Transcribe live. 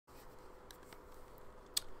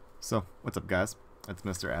So, what's up guys? It's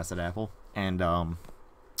Mr. Acid Apple, and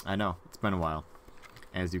I know, it's been a while.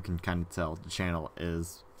 As you can kind of tell, the channel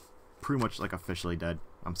is pretty much like officially dead.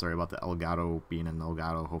 I'm sorry about the Elgato being an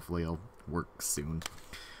Elgato, hopefully it'll work soon.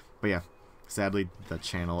 But yeah, sadly the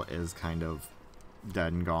channel is kind of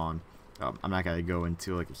dead and gone. I'm not gonna go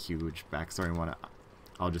into like a huge backstory and whatnot.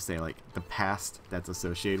 I'll just say like the past that's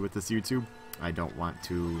associated with this YouTube, I don't want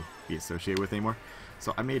to be associated with anymore.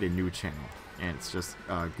 So I made a new channel, and it's just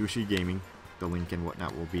Gushi Gaming. The link and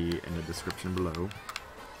whatnot will be in the description below.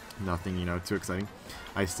 Nothing, you know, too exciting.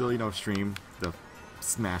 I still, you know, stream the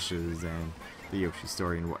Smashes and the Yoshi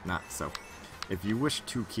story and whatnot. So if you wish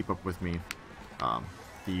to keep up with me,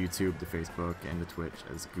 the YouTube, the Facebook, and the Twitch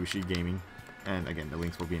as Gushi Gaming, and again, the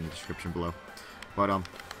links will be in the description below. But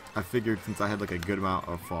I figured since I had like a good amount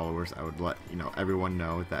of followers, I would let everyone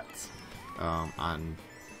know that on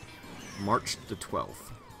March the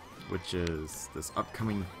 12th, which is this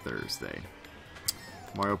upcoming Thursday,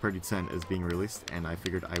 Mario Party 10 is being released, and I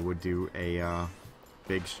figured I would do a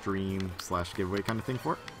big stream / giveaway kind of thing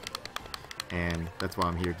for it. And that's why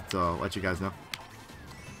I'm here to let you guys know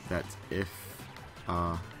that if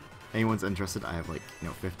anyone's interested, I have like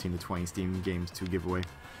 15 to 20 Steam games to give away,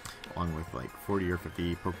 along with like 40 or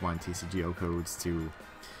 50 Pokemon TCGO codes to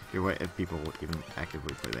give away if people even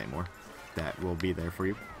actively play that anymore. That will be there for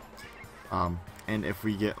you. And if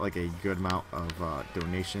we get like a good amount of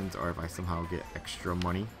donations, or if I somehow get extra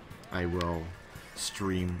money, I will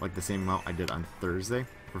stream like the same amount I did on Thursday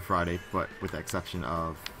for Friday, but with the exception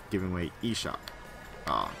of giving away eShop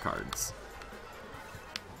cards.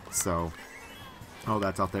 So all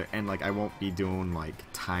that's out there, and like I won't be doing like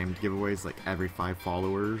timed giveaways. Like every 5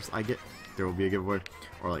 followers I get, there will be a giveaway,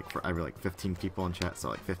 or like for every like 15 people in chat, so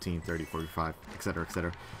like 15, 30, 45, etc,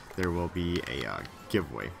 etc, there will be a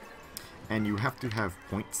giveaway. And you have to have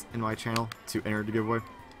points in my channel to enter the giveaway,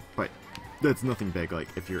 but that's nothing big. Like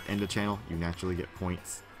if you're in the channel, you naturally get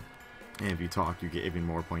points, and if you talk, you get even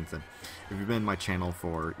more points. And if you've been in my channel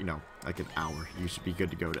for like an hour, you should be good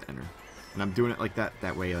to go to enter. And I'm doing it like that.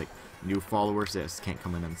 That way, like new followers just can't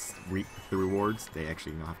come in and reap the rewards. They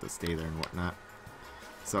actually have to stay there and whatnot.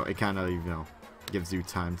 So it kind of gives you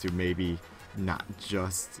time to maybe not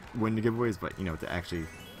just win the giveaways, but to actually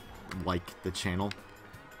like the channel.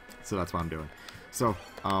 So that's what I'm doing. So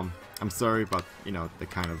I'm sorry about the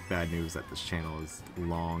kind of bad news that this channel is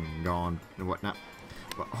long gone and whatnot,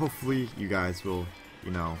 but hopefully you guys will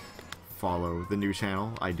follow the new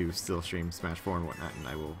channel. I do still stream Smash 4 and whatnot, and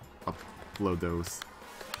I will upload those.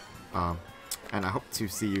 And I hope to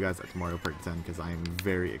see you guys at Mario Party 10, because I am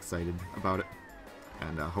very excited about it,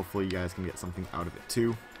 and hopefully you guys can get something out of it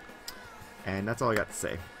too. And that's all I got to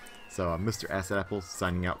say. So Mr. Acid Apple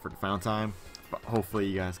signing out for the final time. But hopefully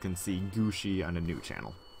you guys can see Gushi on a new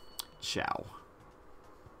channel. Ciao.